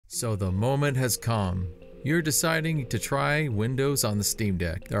So the moment has come. You're deciding to try Windows on the Steam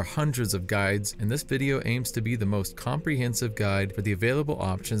Deck. There are hundreds of guides, and this video aims to be the most comprehensive guide for the available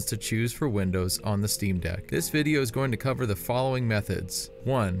options to choose for Windows on the Steam Deck. This video is going to cover the following methods.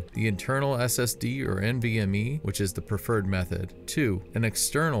 1. The internal SSD or NVMe, which is the preferred method. 2. An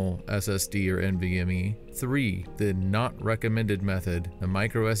external SSD or NVMe. 3. The not recommended method, the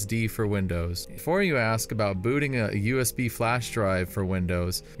microSD for Windows. Before you ask about booting a USB flash drive for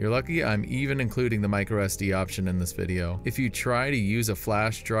Windows, you're lucky I'm even including the microSD option in this video. If you try to use a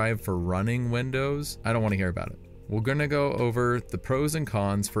flash drive for running Windows, I don't want to hear about it. We're going to go over the pros and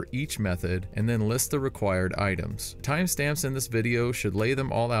cons for each method and then list the required items. Timestamps in this video should lay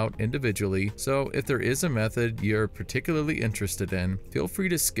them all out individually, so if there is a method you're particularly interested in, feel free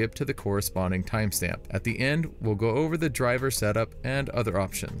to skip to the corresponding timestamp. At the end, we'll go over the driver setup and other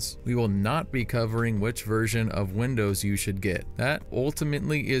options. We will not be covering which version of Windows you should get. That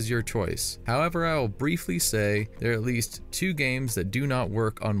ultimately is your choice. However, I will briefly say there are at least 2 games that do not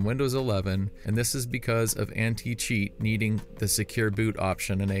work on Windows 11, and this is because of anti-cheat needing the secure boot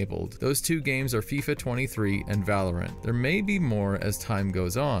option enabled. Those 2 games are FIFA 23 and Valorant. There may be more as time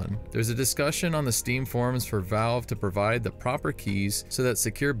goes on. There's a discussion on the Steam forums for Valve to provide the proper keys so that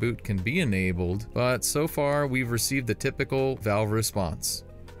secure boot can be enabled, but so far we've received the typical Valve response.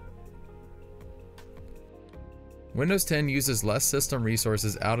 Windows 10 uses less system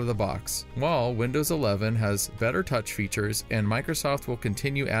resources out of the box, while Windows 11 has better touch features, and Microsoft will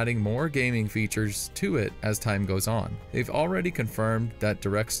continue adding more gaming features to it as time goes on. They've already confirmed that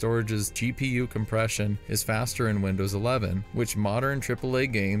Direct Storage's GPU compression is faster in Windows 11, which modern AAA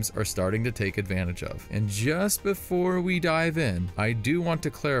games are starting to take advantage of. And just before we dive in, I do want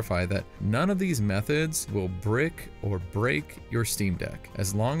to clarify that none of these methods will brick or break your Steam Deck.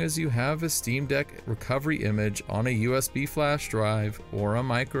 As long as you have a Steam Deck recovery image on a USB flash drive or a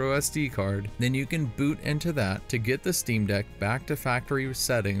micro SD card, then you can boot into that to get the Steam Deck back to factory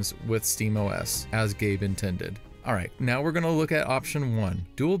settings with SteamOS, as Gabe intended. Alright, now we're going to look at option 1,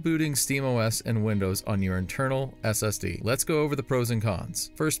 dual booting SteamOS and Windows on your internal SSD. Let's go over the pros and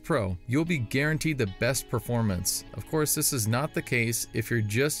cons. First pro, you'll be guaranteed the best performance. Of course, this is not the case if you're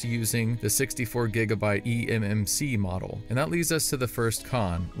just using the 64GB eMMC model. And that leads us to the first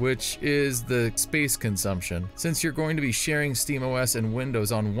con, which is the space consumption. Since you're going to be sharing SteamOS and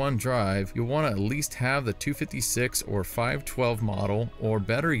Windows on one drive, you'll want to at least have the 256 or 512 model, or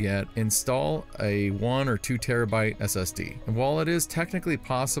better yet, install a 1 or 2 terabyte SSD. And while it is technically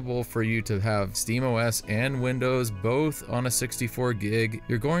possible for you to have SteamOS and Windows both on a 64 gig,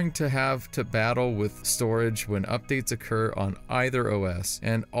 you're going to have to battle with storage when updates occur on either OS,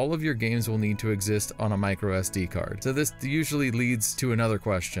 and all of your games will need to exist on a micro SD card. So this usually leads to another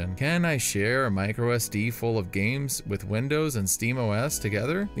question. Can I share a micro SD full of games with Windows and SteamOS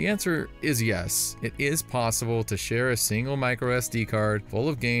together? The answer is yes. It is possible to share a single micro SD card full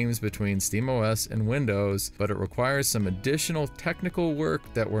of games between SteamOS and Windows, but it requires some additional technical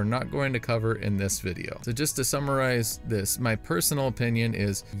work that we're not going to cover in this video. So just to summarize this, my personal opinion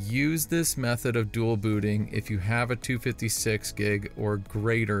is use this method of dual booting if you have a 256 gig or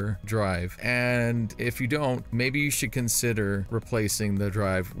greater drive. And if you don't, maybe you should consider replacing the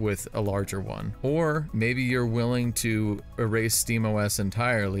drive with a larger one. Or maybe you're willing to erase SteamOS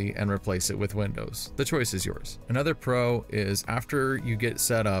entirely and replace it with Windows. The choice is yours. Another pro is after you get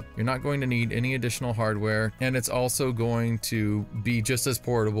set up, you're not going to need any additional hardware, and it's also going to be just as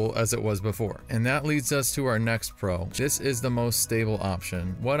portable as it was before. And that leads us to our next pro. This is the most stable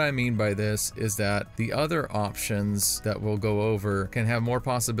option. What I mean by this is that the other options that we'll go over can have more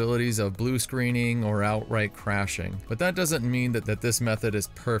possibilities of blue screening or outright crashing. But that doesn't mean that this method is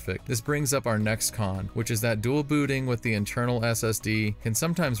perfect. This brings up our next con, which is that dual booting with the internal SSD can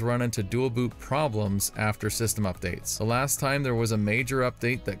sometimes run into dual boot problems after system updates. The last time there was a major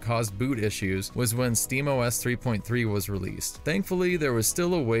update that caused boot issues was when SteamOS 3.3 was released. Thankfully, there was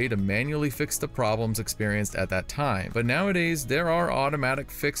still a way to manually fix the problems experienced at that time, but nowadays there are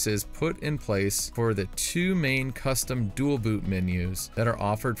automatic fixes put in place for the 2 main custom dual boot menus that are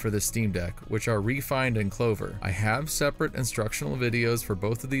offered for the Steam Deck, which are Refind and Clover. I have separate instructional videos for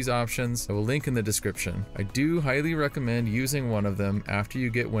both of these options. I will link in the description. I do highly recommend using one of them after you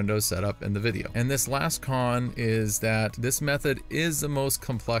get Windows set up in the video. And this last con is that this method is the most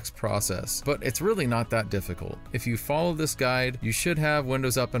complex process, but it's really not that difficult. difficult. If you follow this guide, you should have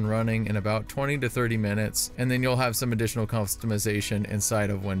Windows up and running in about 20 to 30 minutes, and then you'll have some additional customization inside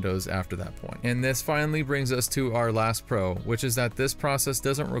of Windows after that point. And this finally brings us to our last pro, which is that this process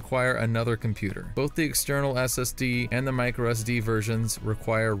doesn't require another computer. Both the external SSD and the microSD versions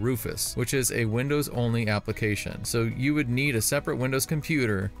require Rufus, which is a Windows-only application. So you would need a separate Windows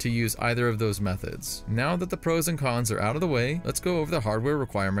computer to use either of those methods. Now that the pros and cons are out of the way, let's go over the hardware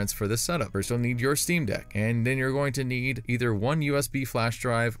requirements for this setup. First, you'll need your Steam Deck, and then you're going to need either one USB flash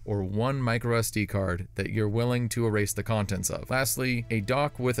drive or one microSD card that you're willing to erase the contents of. Lastly, a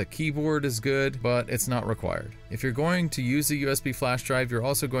dock with a keyboard is good, but it's not required. If you're going to use a USB flash drive, you're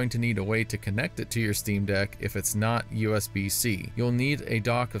also going to need a way to connect it to your Steam Deck if it's not USB-C. You'll need a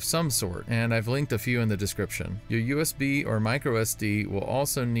dock of some sort, and I've linked a few in the description. Your USB or microSD will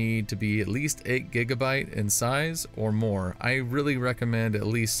also need to be at least 8 GB in size or more. I really recommend at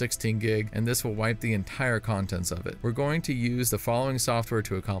least 16 gig, and this will wipe the entire contents of it. We're going to use the following software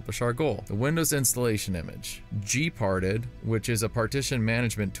to accomplish our goal. The Windows installation image, Gparted, which is a partition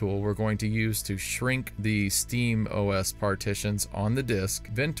management tool we're going to use to shrink the Steam OS partitions on the disk,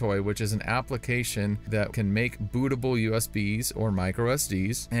 Ventoy, which is an application that can make bootable USBs or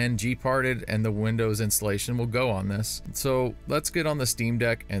microSDs, and Gparted and the Windows installation will go on this. So let's get on the Steam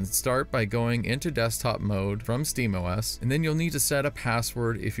Deck and start by going into desktop mode from SteamOS, and then you'll need to set a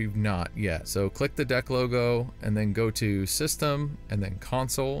password if you've not yet. So click the deck logo and then go to System and then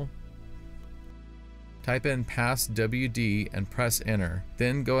Console. Type in passwd and press enter.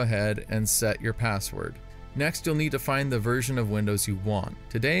 Then go ahead and set your password. Next, you'll need to find the version of Windows you want.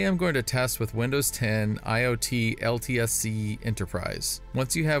 Today, I'm going to test with Windows 10 IoT LTSC Enterprise.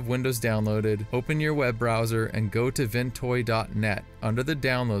 Once you have Windows downloaded, open your web browser and go to ventoy.net. Under the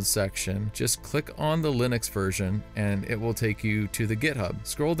downloads section, just click on the Linux version and it will take you to the GitHub.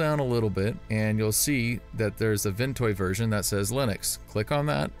 Scroll down a little bit and you'll see that there's a Ventoy version that says Linux. Click on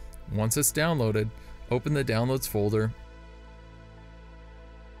that. Once it's downloaded, open the downloads folder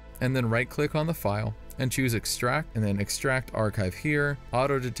and then right click on the file and choose extract, and then extract archive here,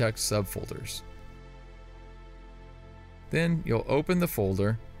 auto detect subfolders. Then you'll open the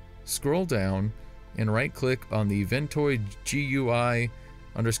folder, scroll down and right click on the Ventoy GUI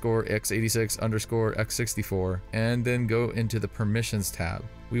 _x86 _x64 and then go into the permissions tab.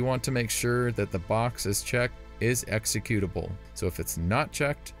 We want to make sure that the box is checked is executable. So if it's not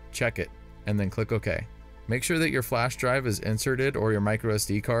checked, check it and then click OK. Make sure that your flash drive is inserted or your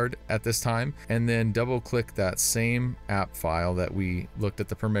microSD card at this time, and then double click that same app file that we looked at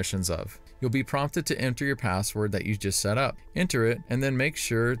the permissions of. You'll be prompted to enter your password that you just set up. Enter it and then make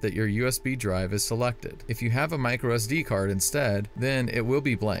sure that your USB drive is selected. If you have a microSD card instead, then it will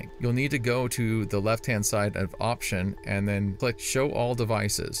be blank. You'll need to go to the left-hand side of option and then click show all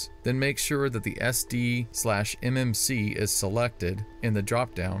devices. Then make sure that the SD/MMC is selected in the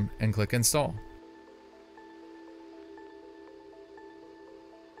drop-down and click install.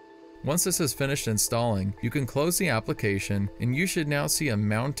 Once this is finished installing, you can close the application and you should now see a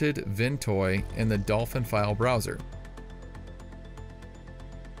mounted Ventoy in the Dolphin file browser.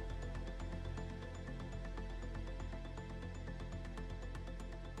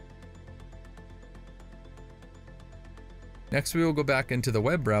 Next, we will go back into the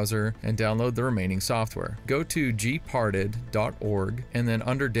web browser and download the remaining software. Go to gparted.org and then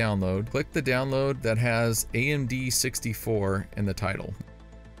under download, click the download that has AMD 64 in the title.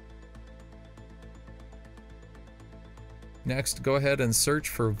 Next, go ahead and search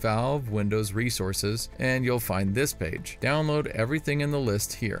for Valve Windows Resources and you'll find this page. Download everything in the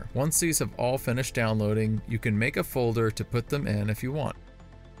list here. Once these have all finished downloading, you can make a folder to put them in if you want.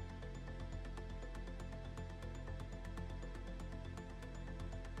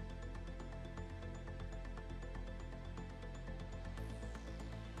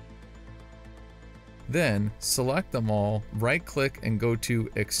 Then select them all, right click and go to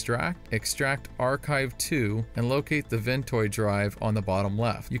extract archive to, and locate the Ventoy drive on the bottom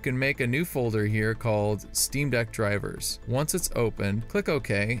left. You can make a new folder here called Steam Deck Drivers. Once it's opened, click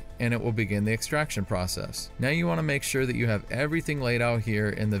OK and it will begin the extraction process. Now you want to make sure that you have everything laid out here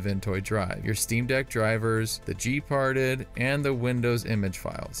in the Ventoy drive. Your Steam Deck drivers, the Gparted, and the Windows image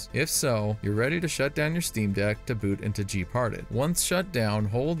files. If so, you're ready to shut down your Steam Deck to boot into Gparted. Once shut down,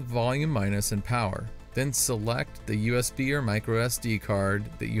 hold volume minus and power. Then select the USB or micro SD card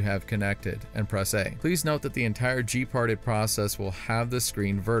that you have connected and press A. Please note that the entire Gparted process will have the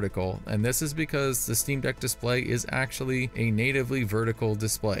screen vertical, and this is because the Steam Deck display is actually a natively vertical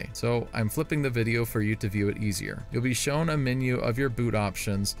display. So I'm flipping the video for you to view it easier. You'll be shown a menu of your boot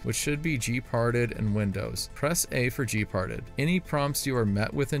options, which should be Gparted and Windows. Press A for Gparted. Any prompts you are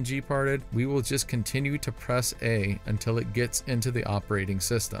met with in Gparted, we will just continue to press A until it gets into the operating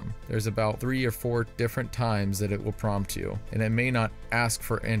system. There's about 3 or 4 different times that it will prompt you, and it may not ask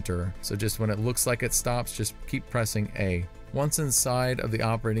for enter, so just when it looks like it stops, just keep pressing A. Once inside of the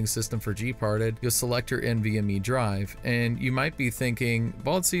operating system for Gparted, you'll select your NVMe drive, and you might be thinking,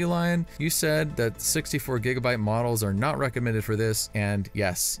 Bald Sea Lion, you said that 64GB models are not recommended for this, and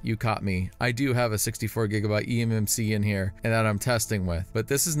yes, you caught me. I do have a 64GB eMMC in here and that I'm testing with, but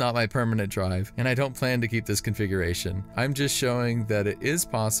this is not my permanent drive, and I don't plan to keep this configuration. I'm just showing that it is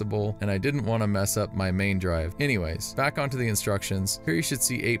possible, and I didn't want to mess up my main drive. Anyways, back onto the instructions. Here you should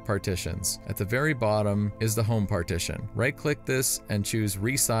see 8 partitions. At the very bottom is the home partition. Right-click this and choose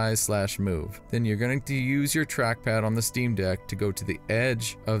Resize/Move. Then you're going to use your trackpad on the Steam Deck to go to the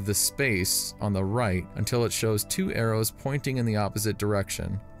edge of the space on the right until it shows 2 arrows pointing in the opposite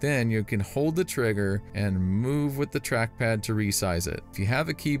direction. Then you can hold the trigger and move with the trackpad to resize it. If you have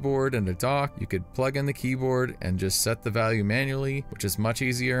a keyboard and a dock, you could plug in the keyboard and just set the value manually, which is much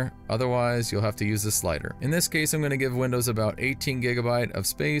easier. Otherwise, you'll have to use the slider. In this case, I'm going to give Windows about 18GB of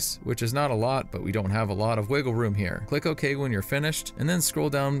space, which is not a lot, but we don't have a lot of wiggle room here. Click OK when you're finished, and then scroll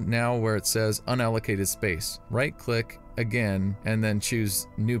down now where it says unallocated space. Right-click again and then choose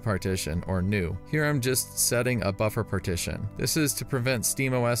new partition or new. Here I'm just setting a buffer partition. This is to prevent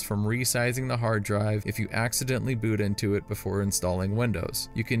SteamOS from resizing the hard drive if you accidentally boot into it before installing Windows.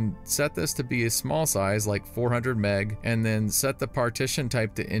 You can set this to be a small size like 400 meg and then set the partition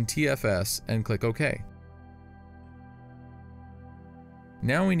type to NTFS and click OK.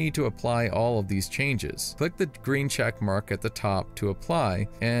 Now we need to apply all of these changes. Click the green check mark at the top to apply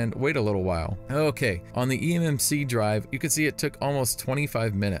and wait a little while. Okay, on the eMMC drive, you can see it took almost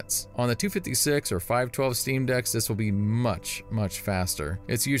 25 minutes. On the 256 or 512 Steam Decks, this will be much faster.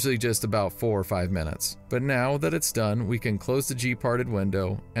 It's usually just about 4 or 5 minutes. But now that it's done, we can close the Gparted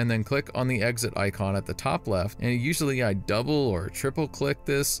window and then click on the exit icon at the top left, and usually I double or triple click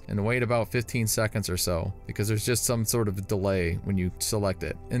this and wait about 15 seconds or so because there's just some sort of delay when you select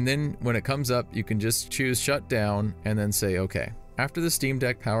it. And then when it comes up, you can just choose shut down and then say OK. After the Steam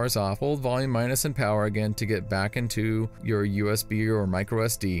Deck powers off, hold volume minus and power again to get back into your USB or micro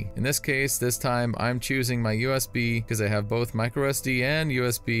SD. In this case, this time I'm choosing my USB because I have both micro SD and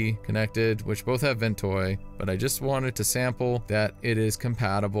USB connected, which both have Ventoy, but I just wanted to sample that it is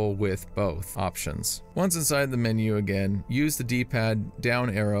compatible with both options. Once inside the menu again, use the D-pad down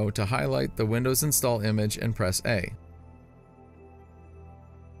arrow to highlight the Windows install image and press A.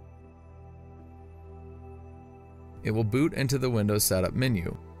 It will boot into the Windows setup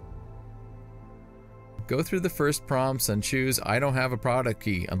menu. Go through the first prompts and choose I don't have a product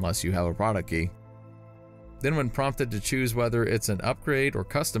key unless you have a product key. Then when prompted to choose whether it's an upgrade or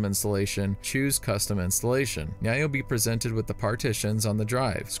custom installation, choose custom installation. Now you'll be presented with the partitions on the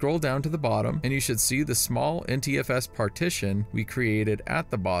drive. Scroll down to the bottom and you should see the small NTFS partition we created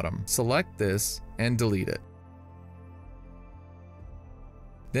at the bottom. Select this and delete it.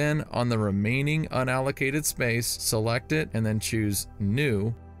 Then on the remaining unallocated space, select it and then choose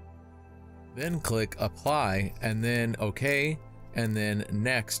New. Then click Apply and then OK, and then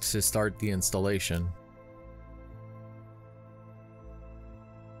Next to start the installation.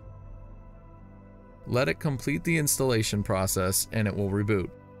 Let it complete the installation process and it will reboot.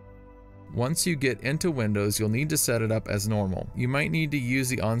 Once you get into Windows, you'll need to set it up as normal. You might need to use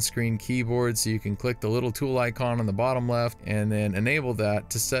the on-screen keyboard, so you can click the little tool icon on the bottom left and then enable that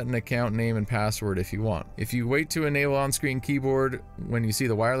to set an account name and password if you want. If you wait to enable on-screen keyboard when you see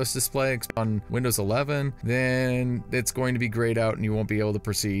the wireless display on Windows 11, then it's going to be grayed out and you won't be able to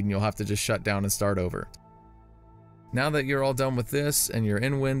proceed and you'll have to just shut down and start over. Now that you're all done with this and you're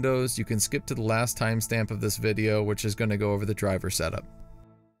in Windows, you can skip to the last timestamp of this video, which is going to go over the driver setup.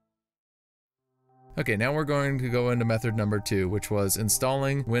 Okay, now we're going to go into method number 2, which was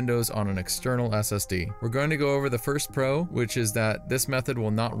installing Windows on an external SSD. We're going to go over the first pro, which is that this method will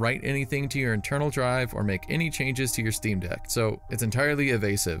not write anything to your internal drive or make any changes to your Steam Deck. So it's entirely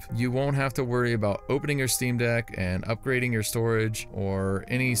evasive. You won't have to worry about opening your Steam Deck and upgrading your storage or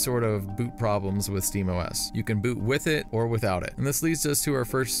any sort of boot problems with SteamOS. You can boot with it or without it. And this leads us to our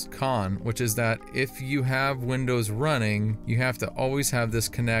first con, which is that if you have Windows running, you have to always have this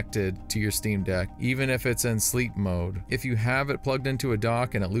connected to your Steam Deck, even if it's in sleep mode. If you have it plugged into a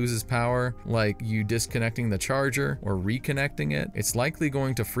dock and it loses power, like you disconnecting the charger or reconnecting it, it's likely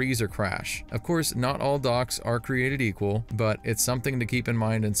going to freeze or crash. Of course, not all docks are created equal, but it's something to keep in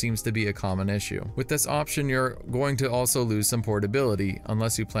mind and seems to be a common issue. With this option, you're going to also lose some portability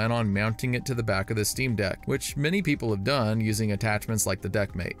unless you plan on mounting it to the back of the Steam Deck, which many people have done using attachments like the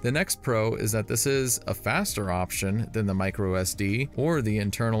DeckMate. The next pro is that this is a faster option than the microSD or the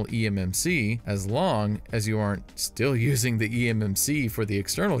internal eMMC, as long as you aren't still using the eMMC for the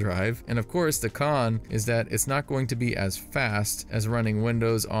external drive. And of course, the con is that it's not going to be as fast as running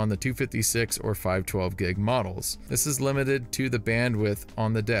Windows on the 256 or 512 gig models. This is limited to the bandwidth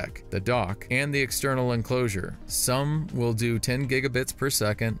on the deck, the dock, and the external enclosure. Some will do 10 gigabits per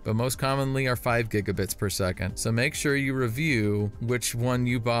second, but most commonly are 5 gigabits per second. So make sure you review which one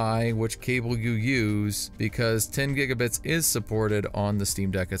you buy, which cable you use, because 10 gigabits is supported on the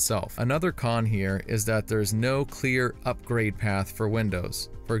Steam Deck itself. Another con here is that there's no clear upgrade path for Windows.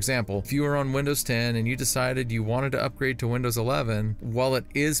 For example, if you were on Windows 10 and you decided you wanted to upgrade to Windows 11, while it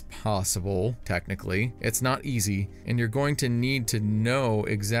is possible, technically, it's not easy, and you're going to need to know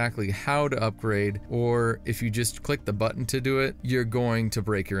exactly how to upgrade, or if you just click the button to do it, you're going to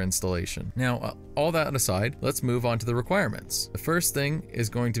break your installation. Now, all that aside, let's move on to the requirements. The first thing is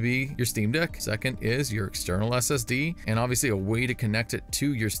going to be your Steam Deck. Second is your external SSD, and obviously a way to connect it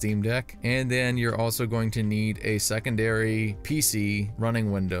to your Steam Deck. And then you're also going to need a secondary PC running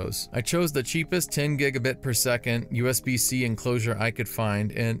Windows. I chose the cheapest 10 gigabit per second USB-C enclosure I could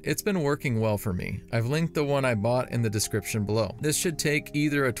find, and it's been working well for me. I've linked the one I bought in the description below. This should take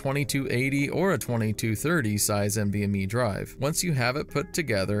either a 2280 or a 2230 size NVMe drive. Once you have it put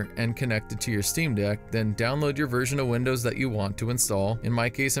together and connected to your Steam Deck, then download your version of Windows that you want to install. In my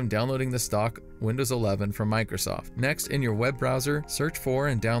case, I'm downloading the stock Windows 11 from Microsoft. Next, in your web browser, search for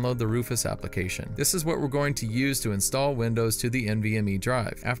and download the Rufus application. This is what we're going to use to install Windows to the NVMe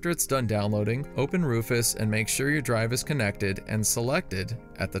drive. After it's done downloading, open Rufus and make sure your drive is connected and selected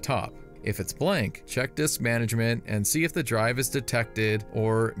at the top. If it's blank, check disk management and see if the drive is detected,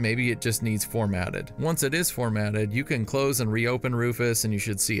 or maybe it just needs formatted. Once it is formatted, you can close and reopen Rufus and you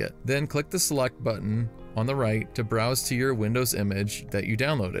should see it. Then click the select button on the right to browse to your Windows image that you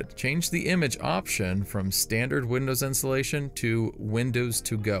downloaded. Change the image option from standard Windows installation to Windows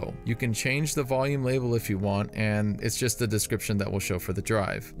to go. You can change the volume label if you want, and it's just the description that will show for the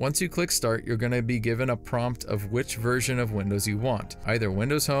drive. Once you click start, you're going to be given a prompt of which version of Windows you want. Either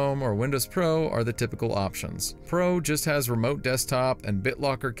Windows Home or Windows Pro are the typical options. Pro just has remote desktop and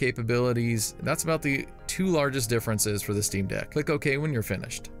BitLocker capabilities. That's about the two largest differences for the Steam Deck. Click OK when you're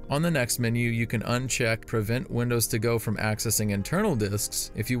finished. On the next menu, you can uncheck Prevent Windows to Go from accessing internal disks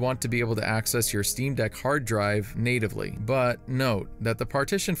if you want to be able to access your Steam Deck hard drive natively. But note that the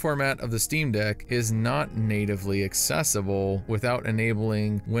partition format of the Steam Deck is not natively accessible without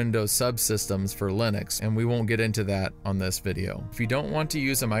enabling Windows subsystems for Linux, and we won't get into that on this video. If you don't want to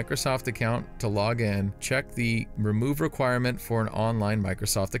use a Microsoft account to log in, check the remove requirement for an online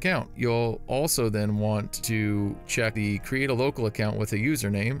Microsoft account. You'll also then want to check the create a local account with a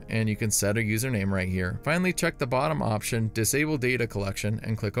username, and you can set a username right here. Finally, check the bottom option, disable data collection,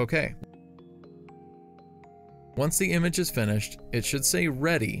 and click OK. Once the image is finished, it should say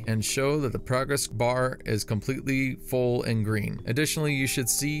ready and show that the progress bar is completely full and green. Additionally, you should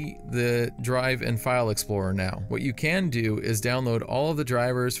see the drive in File Explorer now. What you can do is download all of the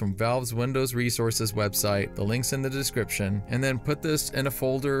drivers from Valve's Windows Resources website, the link's in the description, and then put this in a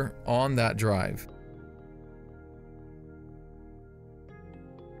folder on that drive.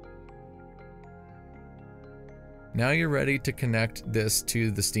 Now you're ready to connect this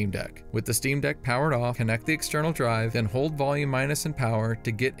to the Steam Deck. With the Steam Deck powered off, connect the external drive, then hold volume minus and power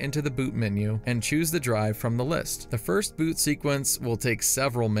to get into the boot menu and choose the drive from the list. The first boot sequence will take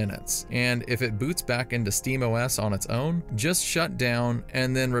several minutes, and if it boots back into SteamOS on its own, just shut down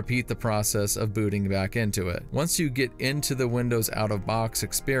and then repeat the process of booting back into it. Once you get into the Windows out-of-box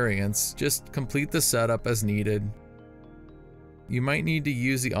experience, just complete the setup as needed. You might need to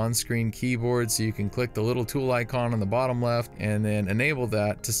use the on-screen keyboard, so you can click the little tool icon on the bottom left and then enable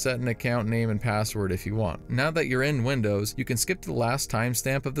that to set an account name and password if you want. Now that you're in Windows, you can skip to the last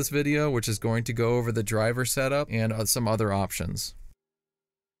timestamp of this video, which is going to go over the driver setup and some other options.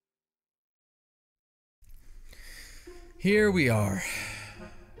 Here we are.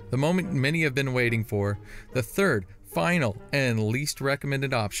 The moment many have been waiting for, the third final and least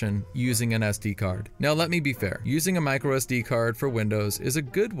recommended option, using an SD card. Now let me be fair, using a micro SD card for Windows is a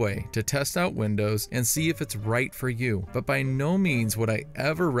good way to test out Windows and see if it's right for you, but by no means would I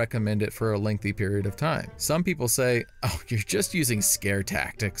ever recommend it for a lengthy period of time. Some people say, oh, you're just using scare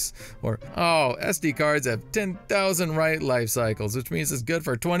tactics, or oh, SD cards have 10,000 write life cycles, which means it's good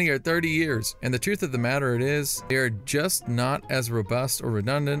for 20 or 30 years. And the truth of the matter is, they are just not as robust or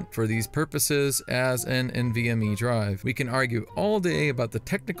redundant for these purposes as an NVMe drive. We can argue all day about the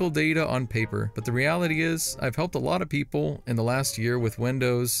technical data on paper, but the reality is, I've helped a lot of people in the last year with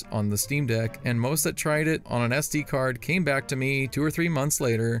Windows on the Steam Deck, and most that tried it on an SD card came back to me 2 or 3 months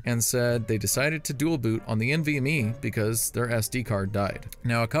later and said they decided to dual boot on the NVMe because their SD card died.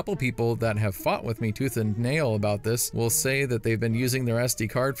 Now, a couple people that have fought with me tooth and nail about this will say that they've been using their SD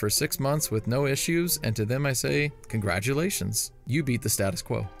card for 6 months with no issues, and to them I say, congratulations, you beat the status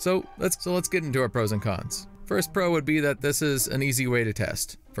quo. So let's get into our pros and cons. First pro would be that this is an easy way to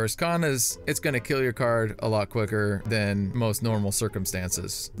test. First con is it's going to kill your card a lot quicker than most normal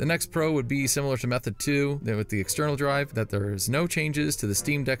circumstances. The next pro would be similar to method 2 with the external drive, that there's no changes to the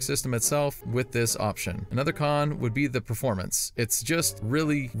Steam Deck system itself with this option. Another con would be the performance. It's just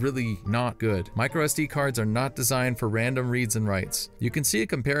really not good. Micro SD cards are not designed for random reads and writes. You can see a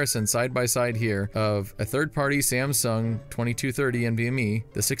comparison side by side here of a third-party Samsung 2230 NVMe,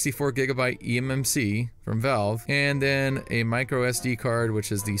 the 64GB eMMC from Valve, and then a micro SD card,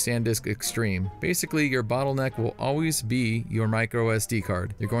 which is the SanDisk Extreme. Basically, your bottleneck will always be your micro SD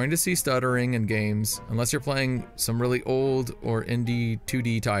card. You're going to see stuttering in games unless you're playing some really old or indie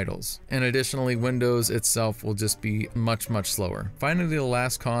 2D titles. And additionally, Windows itself will just be much slower. Finally, the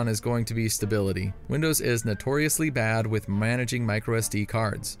last con is going to be stability. Windows is notoriously bad with managing micro SD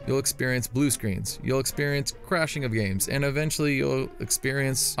cards. You'll experience blue screens, you'll experience crashing of games, and eventually you'll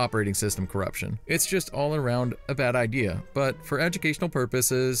experience operating system corruption. It's just all around a bad idea, but for educational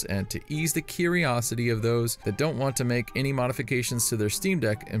purposes and to ease the curiosity of those that don't want to make any modifications to their Steam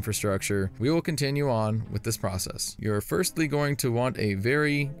Deck infrastructure, we will continue on with this process. You're firstly going to want a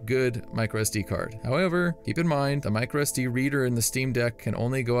very good microSD card. However, keep in mind the microSD reader in the Steam Deck can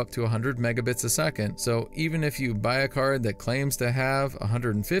only go up to 100 megabits a second, so even if you buy a card that claims to have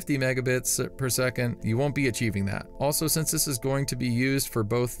 150 megabits per second, you won't be achieving that. Also, since this is going to be used for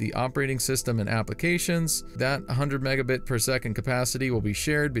both the operating system and applications, that 100 megabit per second capacity will be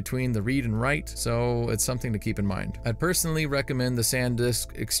shared between the read and write, so it's something to keep in mind. I'd personally recommend the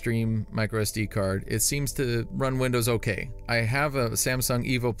SanDisk Extreme microSD card. It seems to run Windows okay. I have a Samsung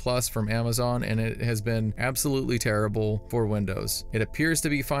Evo Plus from Amazon, and it has been absolutely terrible for Windows. It appears to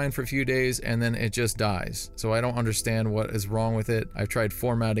be fine for a few days and then it just dies, so I don't understand what is wrong with it. I've tried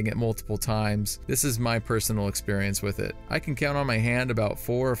formatting it multiple times. This is my personal experience with it. I can count on my hand about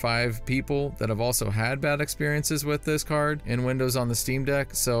 4 or 5 people that have also had bad experiences with this card in Windows on the Steam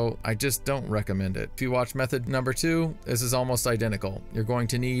Deck, so I just don't recommend it. If you watch method number 2, this is almost identical. You're going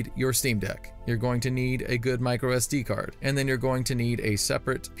to need your Steam Deck. You're going to need a good micro SD card, and then you're going to need a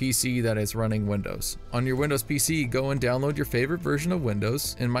separate PC that is running Windows. On your Windows PC, go and download your favorite version of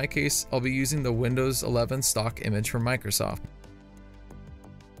Windows. In my case, I'll be using the Windows 11 stock image from Microsoft.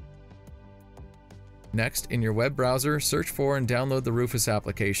 Next, in your web browser, search for and download the Rufus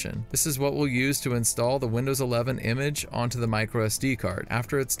application. This is what we'll use to install the Windows 11 image onto the microSD card.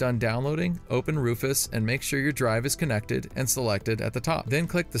 After it's done downloading, open Rufus and make sure your drive is connected and selected at the top. Then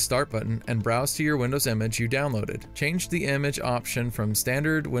click the Start button and browse to your Windows image you downloaded. Change the image option from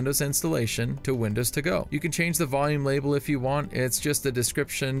standard Windows installation to Windows to Go. You can change the volume label if you want. It's just the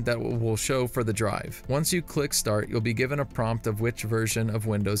description that will show for the drive. Once you click Start, you'll be given a prompt of which version of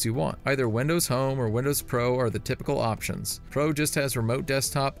Windows you want. Either Windows Home or Windows Pro are the typical options. Pro just has remote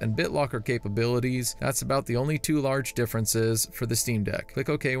desktop and BitLocker capabilities. That's about the only 2 large differences for the Steam Deck. Click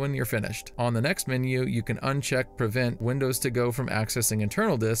OK when you're finished. On the next menu, you can uncheck Prevent Windows to Go from accessing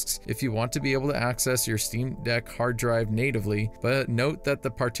internal disks if you want to be able to access your Steam Deck hard drive natively, but note that the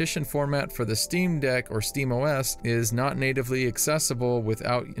partition format for the Steam Deck or SteamOS is not natively accessible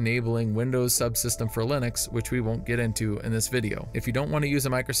without enabling Windows Subsystem for Linux, which we won't get into in this video. If you don't want to use a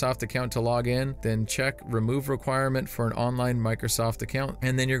Microsoft account to log in, then check remove requirement for an online Microsoft account,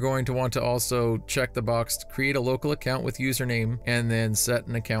 and then you're going to want to also check the box to create a local account with username and then set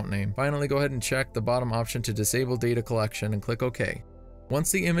an account name. Finally, go ahead and check the bottom option to disable data collection and click OK. Once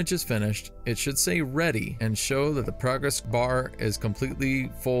the image is finished, it should say ready and show that the progress bar is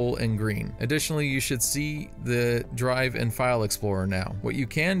completely full and green. Additionally, you should see the drive in File Explorer now. What you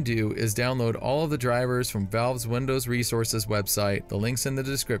can do is download all of the drivers from Valve's Windows Resources website, the link's in the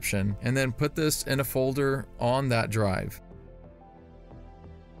description, and then put this in a folder on that drive.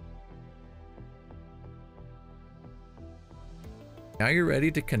 Now you're ready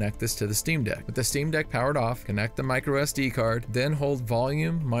to connect this to the Steam Deck. With the Steam Deck powered off, connect the microSD card, then hold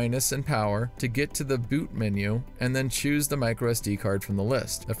volume, minus, and power to get to the boot menu, and then choose the microSD card from the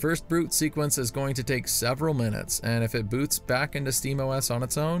list. The first boot sequence is going to take several minutes, and if it boots back into SteamOS on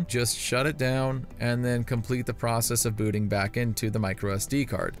its own, just shut it down and then complete the process of booting back into the microSD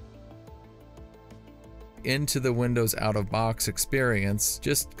card. Into the Windows out-of-box experience,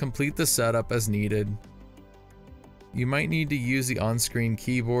 just complete the setup as needed. You might need to use the on-screen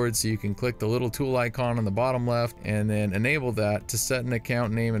keyboard, so you can click the little tool icon on the bottom left and then enable that to set an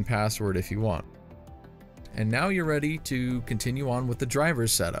account name and password if you want. And now you're ready to continue on with the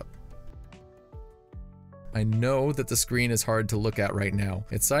driver's setup. I know that the screen is hard to look at right now.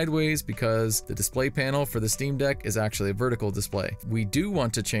 It's sideways because the display panel for the Steam Deck is actually a vertical display. We do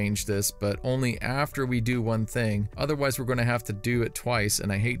want to change this, but only after we do one thing. Otherwise, we're going to have to do it twice,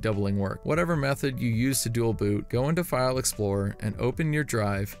 and I hate doubling work. Whatever method you use to dual boot, go into File Explorer and open your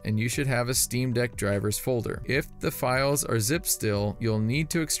drive, and you should have a Steam Deck drivers folder. If the files are zip still, you'll need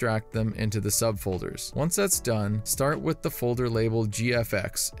to extract them into the subfolders. Once that's done, start with the folder labeled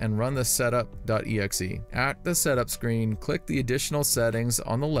GFX and run the setup.exe. At the setup screen, click the additional settings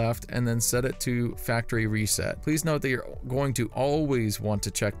on the left and then set it to factory reset. Please note that you're going to always want to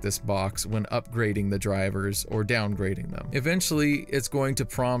check this box when upgrading the drivers or downgrading them. Eventually, it's going to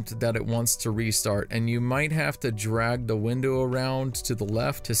prompt that it wants to restart, and you might have to drag the window around to the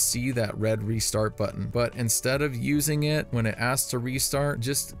left to see that red restart button. But instead of using it when it asks to restart,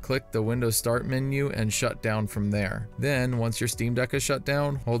 just click the Windows Start menu and shut down from there. Then, once your Steam Deck is shut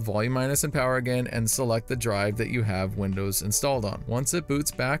down, hold volume, minus, and power again and select the drive that you have Windows installed on. Once it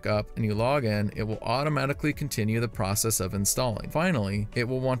boots back up and you log in, it will automatically continue the process of installing. Finally, it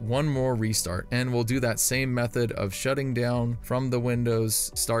will want one more restart, and we'll do that same method of shutting down from the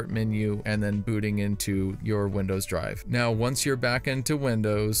Windows Start menu and then booting into your Windows drive. Now, once you're back into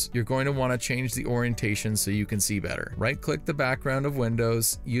Windows, you're going to want to change the orientation so you can see better. Right-click the background of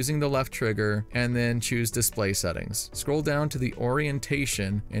Windows using the left trigger and then choose Display Settings. Scroll down to the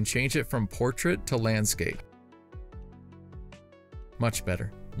orientation and change it from Portrait to Landscape. Much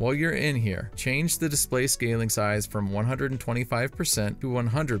better. While you're in here, change the display scaling size from 125% to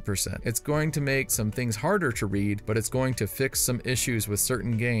 100%. It's going to make some things harder to read, but it's going to fix some issues with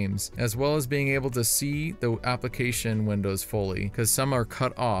certain games, as well as being able to see the application windows fully, because some are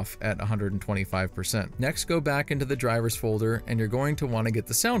cut off at 125%. Next, go back into the drivers folder, and you're going to want to get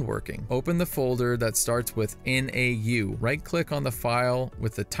the sound working. Open the folder that starts with NAU. Right-click on the file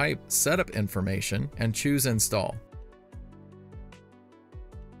with the type setup information and choose Install.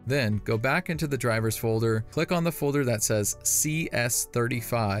 Then go back into the drivers folder, click on the folder that says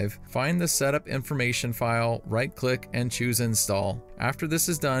CS35, find the setup information file, right click and choose Install. After this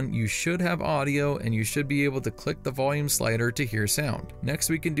is done, you should have audio and you should be able to click the volume slider to hear sound.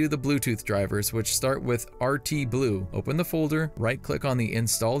 Next, we can do the Bluetooth drivers, which start with RT Blue. Open the folder, right click on the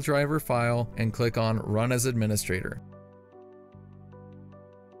install driver file and click on Run as Administrator.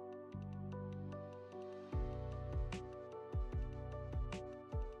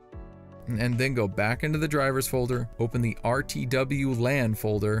 And then go back into the drivers folder, open the RTW LAN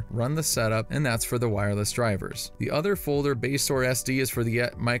folder, run the setup, and that's for the wireless drivers. The other folder, BaseStore SD, is for the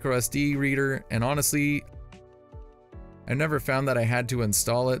microSD reader, and honestly, I never found that I had to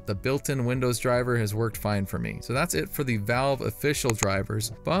install it. The built-in Windows driver has worked fine for me. So that's it for the Valve official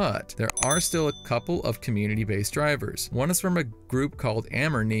drivers, but there are still a couple of community-based drivers. One is from a group called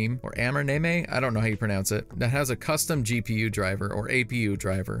Amerneme, or Amerneme, I don't know how you pronounce it, that has a custom GPU driver or APU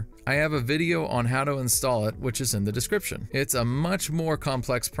driver. I have a video on how to install it, which is in the description. It's a much more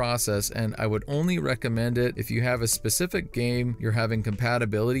complex process, and I would only recommend it if you have a specific game you're having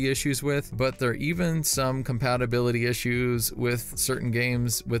compatibility issues with, but there are even some compatibility issues with certain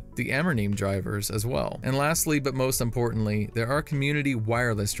games with the Amerneme drivers as well. And lastly, but most importantly, there are community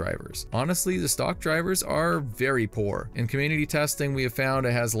wireless drivers. Honestly, the stock drivers are very poor. In community testing, we have found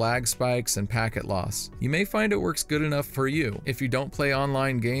it has lag spikes and packet loss. You may find it works good enough for you. If you don't play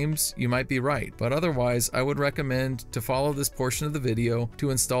online games, you might be right, but otherwise I would recommend to follow this portion of the video to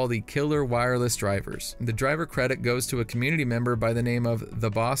install the killer wireless drivers. The driver credit goes to a community member by the name of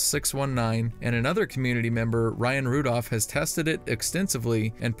TheBoss619, and another community member, Ryan Rudolph, has tested it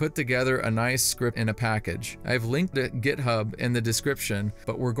extensively and put together a nice script in a package. I've linked it GitHub in the description,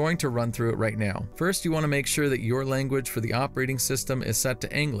 but we're going to run through it right now. First, you want to make sure that your language for the operating system is set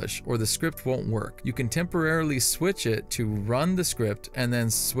to English, or the script won't work. You can temporarily switch it to run the script and then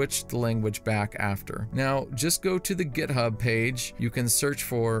switch switch the language back after. Now, just go to the GitHub page. You can search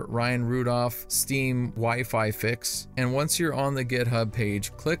for Ryan Rudolph Steam Wi-Fi fix. And once you're on the GitHub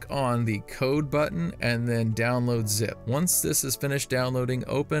page, click on the code button and then download zip. Once this is finished downloading,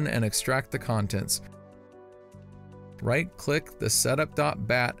 open and extract the contents. Right-click the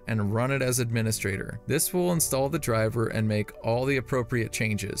setup.bat and run it as administrator. This will install the driver and make all the appropriate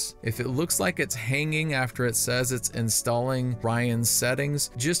changes. If it looks like it's hanging after it says it's installing Ryan's settings,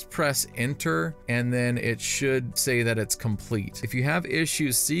 just press enter and then it should say that it's complete. If you have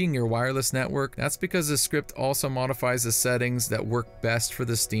issues seeing your wireless network, that's because the script also modifies the settings that work best for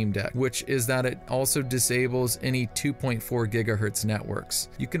the Steam Deck, which is that it also disables any 2.4 GHz networks.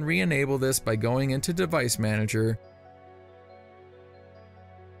 You can re-enable this by going into Device Manager,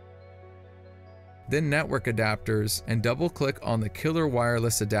 then Network Adapters, and double-click on the Killer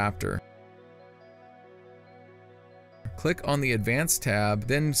Wireless adapter. Click on the Advanced tab,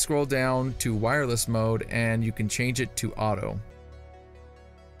 then scroll down to Wireless mode and you can change it to Auto.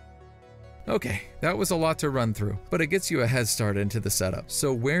 Okay, that was a lot to run through, but it gets you a head start into the setup.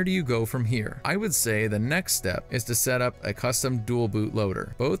 So where do you go from here? I would say the next step is to set up a custom dual boot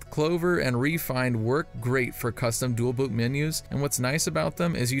loader. Both Clover and Refind work great for custom dual boot menus, and what's nice about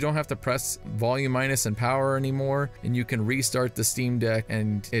them is you don't have to press volume minus and power anymore, and you can restart the Steam Deck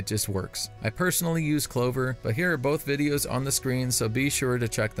and it just works. I personally use Clover, but here are both videos on the screen, so be sure to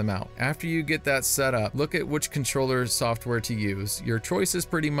check them out. After you get that set up, look at which controller software to use. Your choices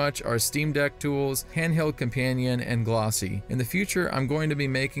pretty much are Steam Deck Tools, Handheld Companion, and Glossy. In the future, I'm going to be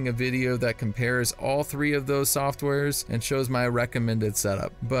making a video that compares all three of those softwares and shows my recommended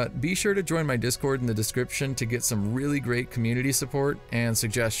setup. But be sure to join my Discord in the description to get some really great community support and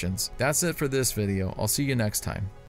suggestions. That's it for this video. I'll see you next time.